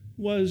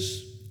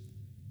was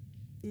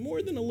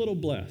more than a little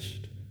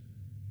blessed.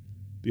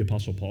 The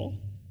Apostle Paul,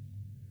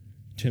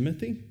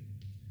 Timothy,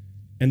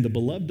 and the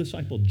beloved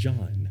disciple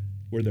John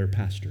were their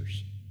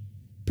pastors.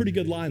 Pretty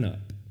good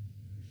lineup.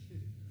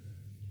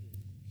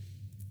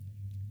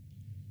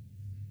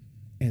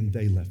 And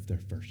they left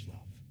their first love.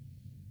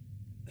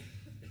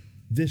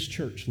 This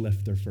church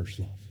left their first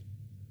love.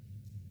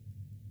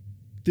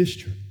 This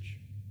church.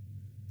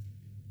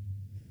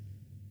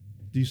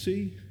 Do you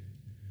see?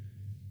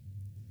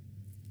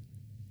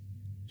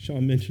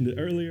 Sean mentioned it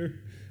earlier.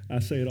 I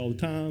say it all the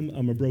time.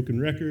 I'm a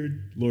broken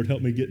record. Lord,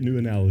 help me get new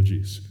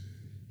analogies.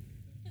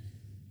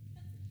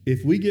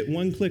 If we get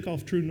one click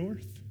off True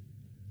North,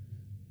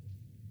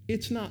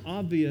 it's not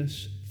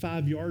obvious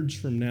 5 yards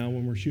from now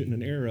when we're shooting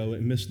an arrow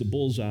and miss the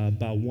bullseye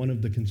by one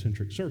of the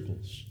concentric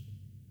circles.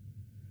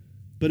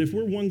 But if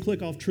we're one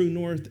click off True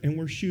North and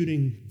we're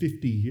shooting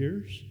 50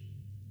 years,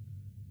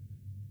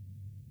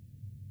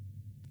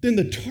 then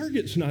the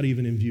target's not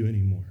even in view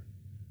anymore.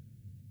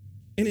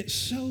 And it's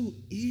so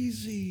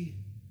easy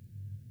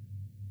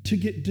to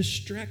get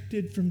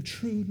distracted from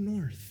True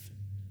North,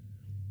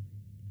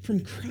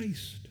 from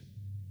Christ.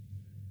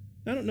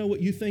 I don't know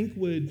what you think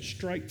would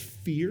strike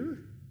fear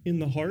in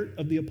the heart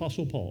of the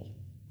Apostle Paul.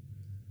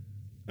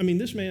 I mean,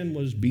 this man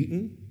was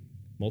beaten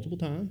multiple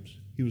times.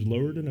 He was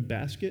lowered in a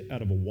basket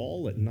out of a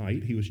wall at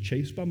night. He was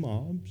chased by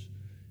mobs.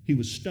 He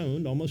was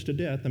stoned almost to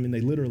death. I mean, they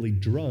literally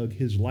drug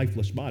his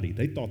lifeless body.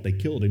 They thought they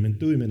killed him and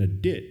threw him in a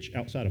ditch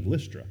outside of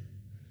Lystra.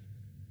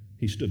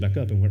 He stood back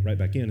up and went right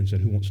back in and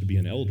said, "Who wants to be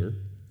an elder?"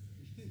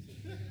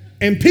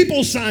 And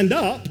people signed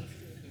up.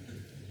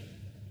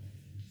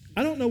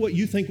 I don't know what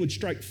you think would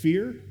strike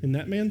fear in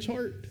that man's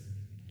heart,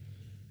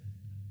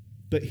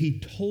 but he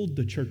told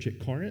the church at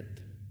Corinth,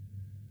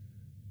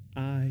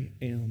 "I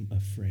am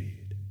afraid."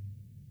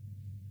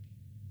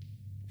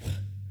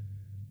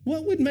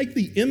 What would make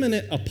the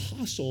eminent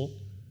apostle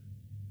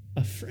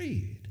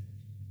afraid?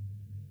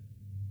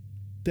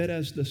 That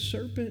as the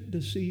serpent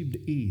deceived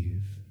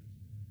Eve,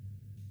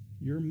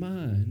 your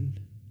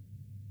mind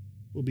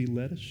will be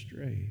led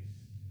astray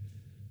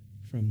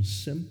from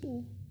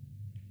simple,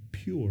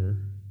 pure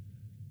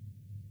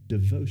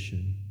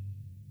devotion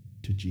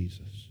to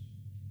Jesus.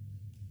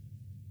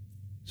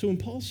 So when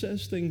Paul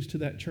says things to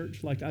that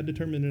church like, "I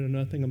determine to know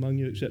nothing among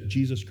you except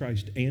Jesus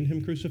Christ and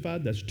him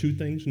crucified," that's two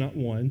things, not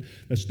one.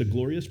 That's the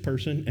glorious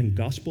person and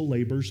gospel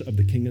labors of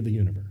the King of the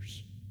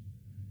universe.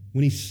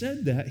 When he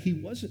said that, he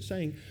wasn't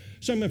saying,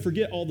 "So I'm going to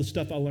forget all the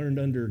stuff I learned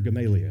under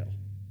Gamaliel.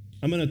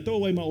 I'm going to throw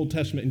away my Old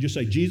Testament and just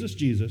say, Jesus,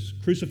 Jesus,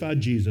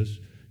 crucified Jesus,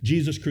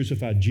 Jesus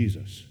crucified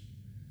Jesus."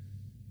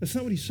 That's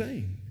not what he's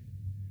saying.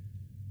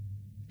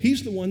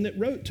 He's the one that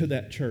wrote to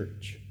that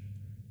church.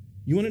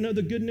 You want to know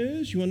the good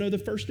news? You want to know the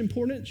first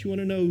importance? You want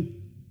to know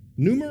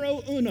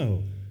numero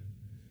uno?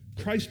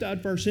 Christ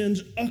died for our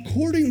sins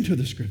according to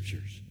the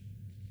Scriptures.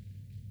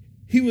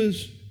 He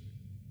was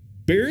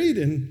buried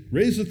and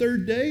raised the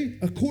third day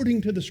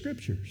according to the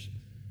Scriptures.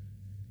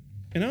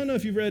 And I don't know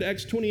if you've read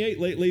Acts 28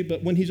 lately,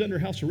 but when he's under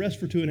house arrest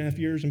for 2.5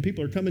 years and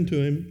people are coming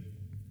to him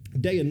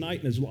day and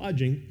night in his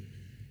lodging,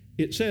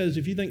 it says,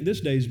 if you think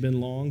this day's been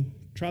long,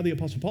 try the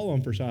Apostle Paul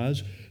on for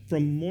size.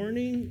 From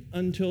morning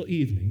until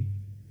evening,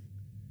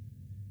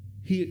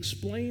 he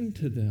explained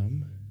to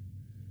them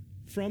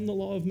from the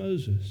law of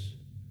Moses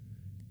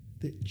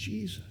that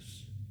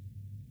Jesus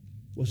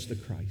was the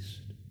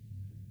Christ.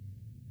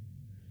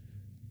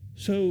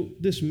 So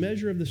this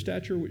measure of the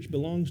stature which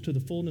belongs to the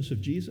fullness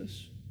of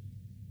Jesus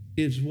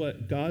is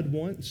what God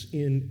wants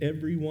in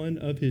every one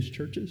of his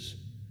churches.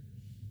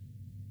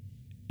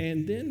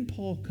 And then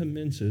Paul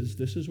commences,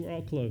 this is where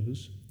I'll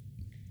close,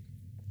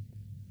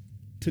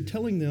 to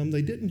telling them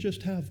they didn't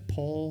just have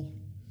Paul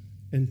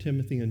and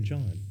Timothy and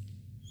John.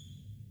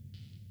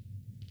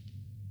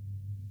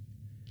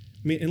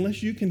 I mean,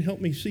 unless you can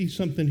help me see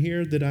something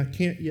here that I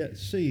can't yet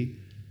see,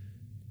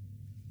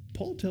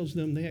 Paul tells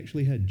them they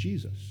actually had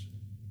Jesus.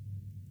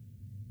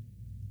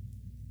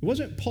 It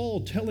wasn't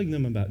Paul telling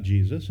them about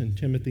Jesus and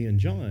Timothy and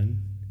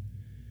John.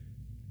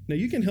 Now,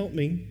 you can help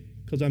me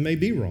because I may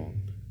be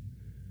wrong.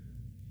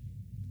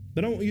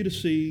 But I want you to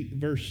see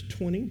verse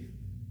 20.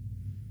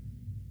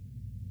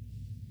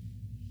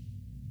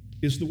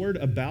 Is the word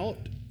about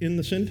in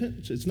the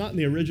sentence? It's not in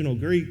the original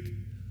Greek.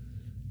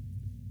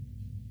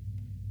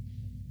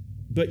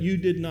 But you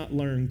did not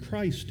learn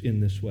Christ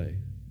in this way.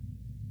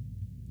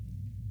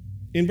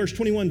 In verse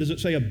 21, does it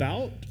say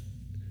about?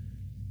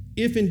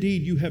 If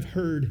indeed you have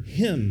heard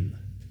him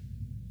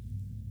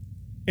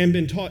and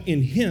been taught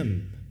in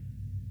him,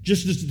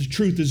 just as the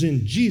truth is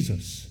in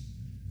Jesus.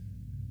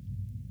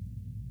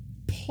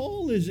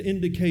 Paul is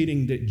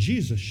indicating that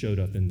Jesus showed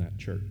up in that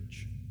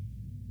church.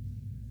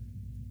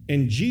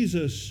 And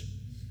Jesus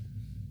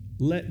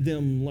let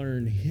them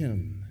learn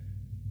him.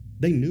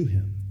 They knew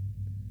him.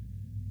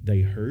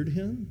 They heard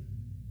him.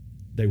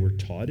 They were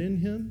taught in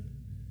him.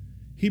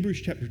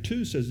 Hebrews chapter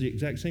 2 says the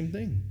exact same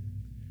thing.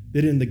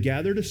 That in the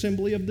gathered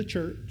assembly of the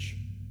church,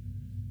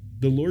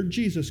 the Lord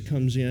Jesus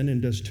comes in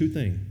and does two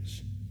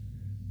things.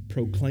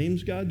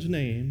 Proclaims God's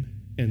name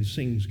and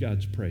sings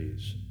God's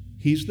praise.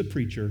 He's the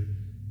preacher.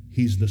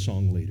 He's the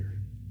song leader.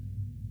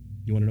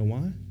 You want to know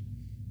why?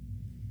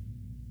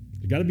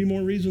 There's got to be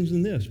more reasons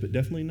than this, but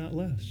definitely not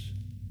less.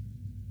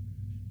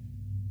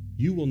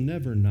 You will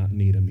never not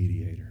need a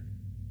mediator.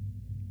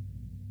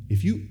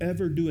 If you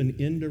ever do an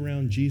end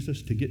around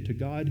Jesus to get to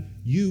God,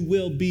 you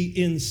will be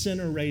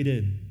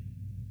incinerated.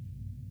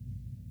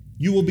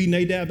 You will be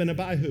Nadab and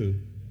Abihu.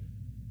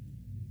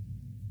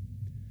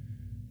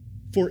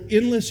 For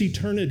endless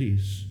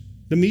eternities,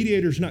 the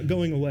mediator's not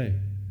going away.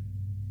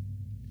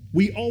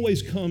 We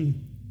always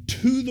come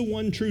to the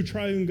one true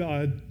triune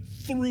God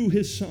through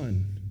his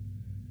Son.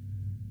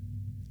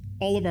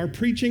 All of our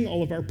preaching,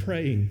 all of our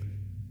praying,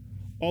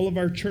 all of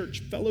our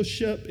church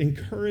fellowship,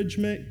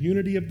 encouragement,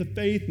 unity of the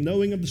faith,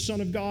 knowing of the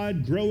Son of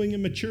God, growing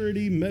in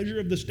maturity, measure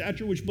of the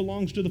stature which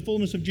belongs to the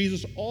fullness of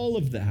Jesus, all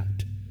of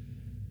that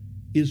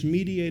is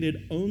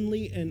mediated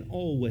only and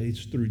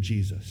always through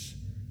Jesus.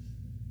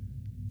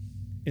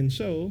 And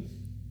so,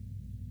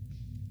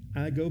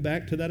 I go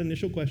back to that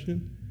initial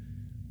question.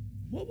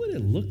 What would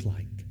it look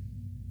like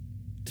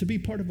to be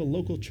part of a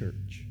local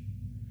church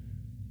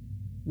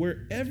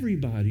where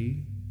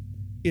everybody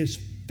is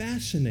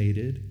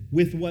fascinated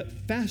with what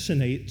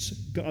fascinates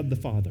God the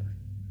Father?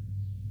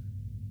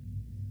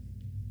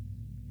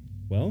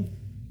 Well,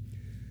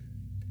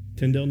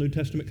 Tyndale New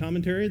Testament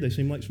Commentary, they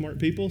seem like smart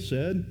people,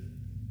 said,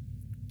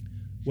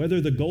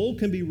 whether the goal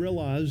can be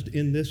realized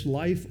in this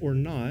life or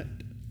not,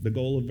 the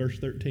goal of verse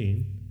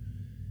 13,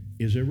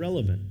 is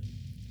irrelevant.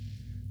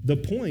 The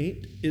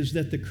point is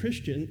that the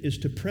Christian is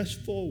to press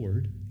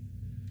forward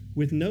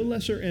with no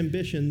lesser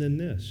ambition than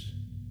this.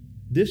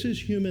 This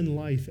is human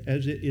life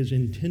as it is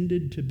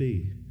intended to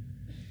be,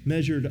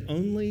 measured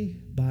only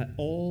by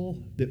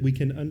all that we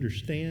can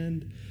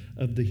understand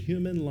of the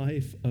human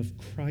life of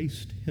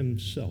Christ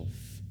himself.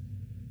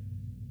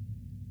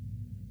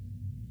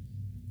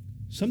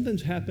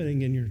 Something's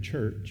happening in your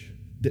church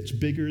that's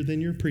bigger than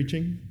your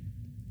preaching.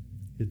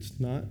 It's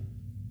not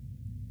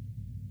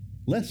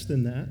less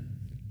than that.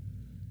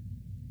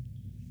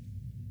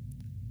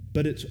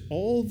 But it's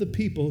all the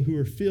people who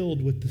are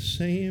filled with the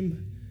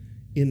same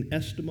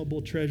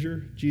inestimable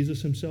treasure.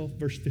 Jesus himself,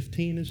 verse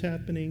 15 is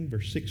happening,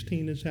 verse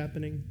 16 is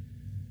happening.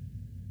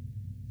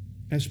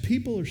 As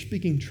people are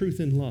speaking truth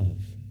in love,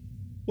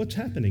 what's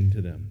happening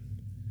to them?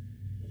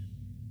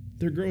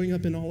 They're growing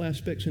up in all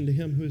aspects into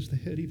him who is the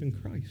head, even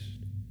Christ.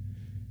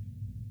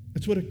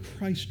 That's what a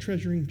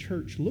Christ-treasuring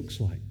church looks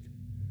like.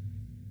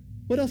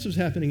 What else is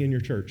happening in your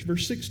church?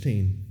 Verse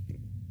 16,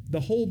 the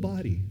whole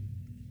body,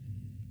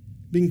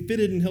 being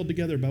fitted and held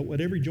together by what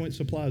every joint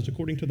supplies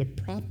according to the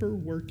proper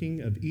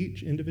working of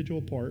each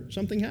individual part,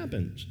 something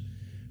happens,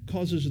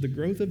 causes the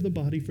growth of the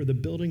body for the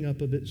building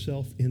up of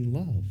itself in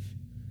love.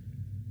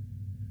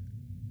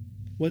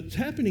 What's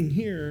happening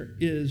here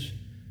is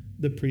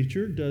the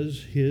preacher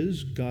does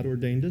his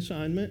God-ordained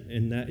assignment,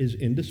 and that is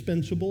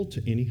indispensable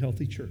to any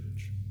healthy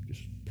church.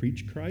 Just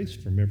preach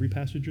Christ from every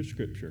passage of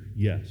Scripture,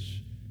 yes.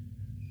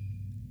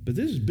 But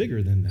this is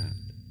bigger than that.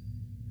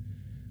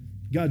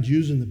 God's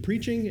using the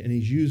preaching, and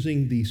he's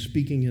using the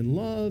speaking in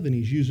love, and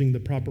he's using the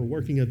proper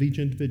working of each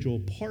individual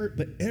part,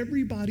 but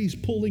everybody's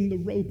pulling the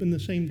rope in the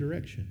same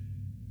direction.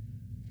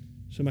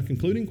 So my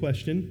concluding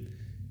question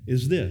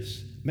is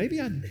this. Maybe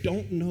I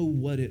don't know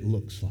what it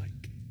looks like.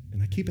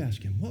 And I keep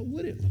asking, what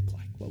would it look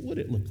like? What would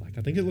it look like?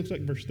 I think it looks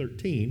like verse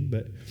 13,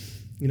 but,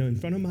 in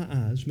front of my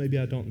eyes, maybe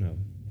I don't know.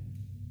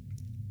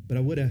 But I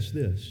would ask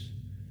this.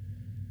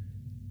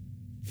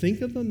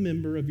 Think of a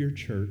member of your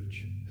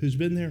church who's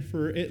been there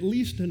for at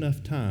least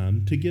enough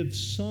time to give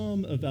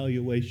some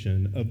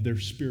evaluation of their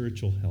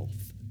spiritual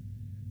health.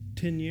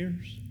 10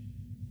 years?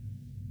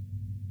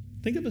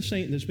 Think of a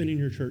saint that's been in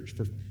your church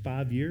for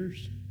 5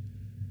 years.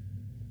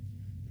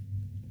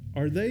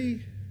 Are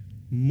they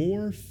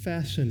more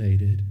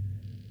fascinated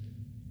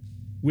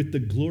with the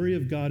glory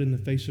of God in the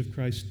face of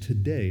Christ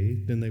today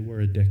than they were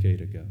a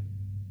decade ago?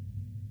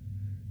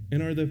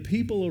 And are the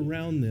people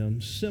around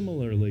them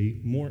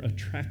similarly more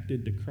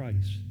attracted to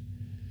Christ?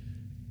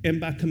 And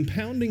by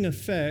compounding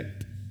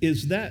effect,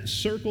 is that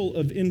circle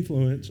of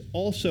influence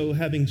also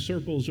having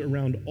circles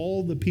around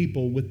all the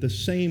people with the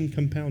same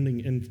compounding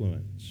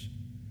influence?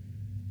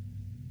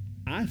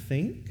 I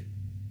think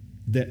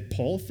that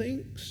Paul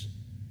thinks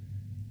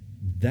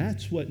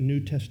that's what New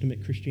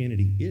Testament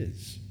Christianity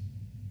is.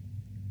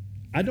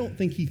 I don't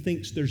think he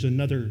thinks there's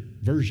another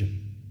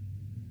version.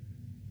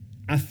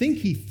 I think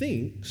he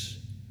thinks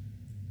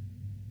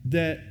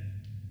that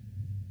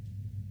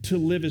to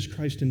live as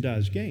Christ and die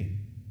as gain.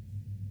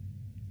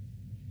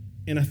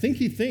 And I think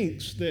he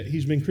thinks that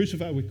he's been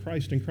crucified with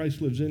Christ and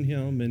Christ lives in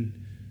him, and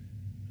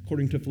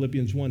according to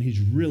Philippians 1, he's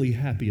really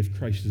happy if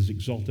Christ is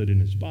exalted in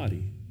his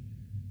body.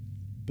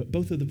 But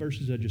both of the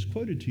verses I just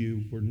quoted to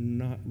you were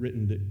not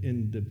written to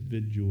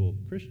individual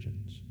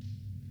Christians,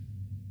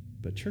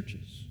 but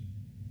churches.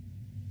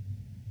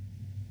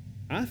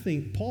 I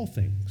think Paul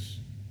thinks,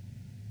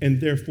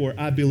 and therefore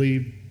I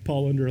believe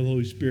Paul under the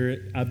Holy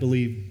Spirit, I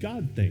believe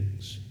God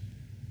thinks,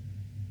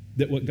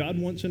 that what God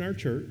wants in our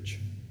church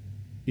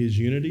is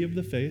unity of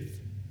the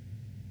faith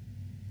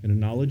and a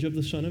knowledge of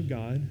the Son of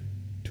God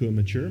to a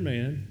mature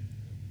man,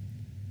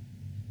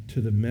 to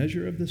the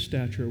measure of the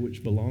stature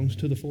which belongs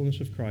to the fullness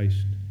of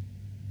Christ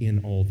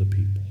in all the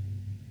people.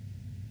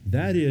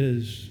 That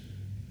is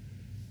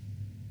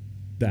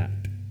that.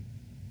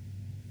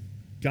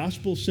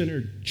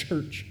 Gospel-centered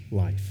church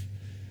life.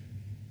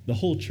 The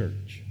whole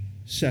church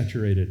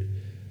saturated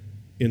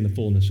in the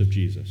fullness of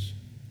Jesus.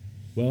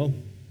 Well,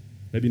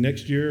 maybe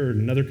next year or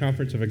another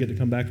conference, if I get to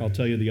come back, I'll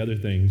tell you the other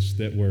things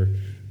that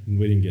we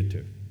didn't get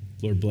to.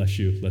 Lord bless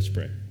you. Let's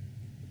pray.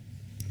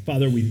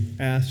 Father, we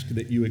ask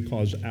that you would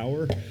cause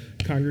our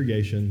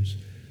congregations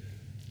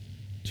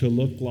to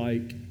look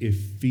like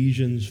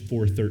Ephesians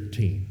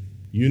 4:13.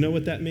 You know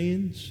what that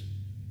means?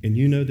 And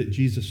you know that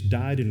Jesus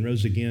died and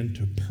rose again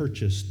to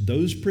purchase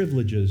those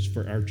privileges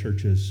for our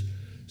churches.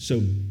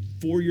 So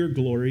for your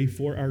glory,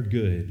 for our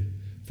good,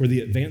 for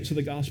the advance of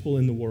the gospel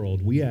in the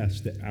world, we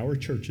ask that our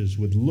churches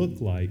would look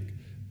like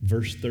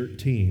verse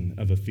 13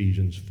 of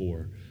Ephesians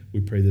 4. We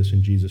pray this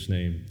in Jesus'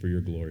 name for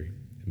your glory.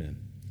 Amen.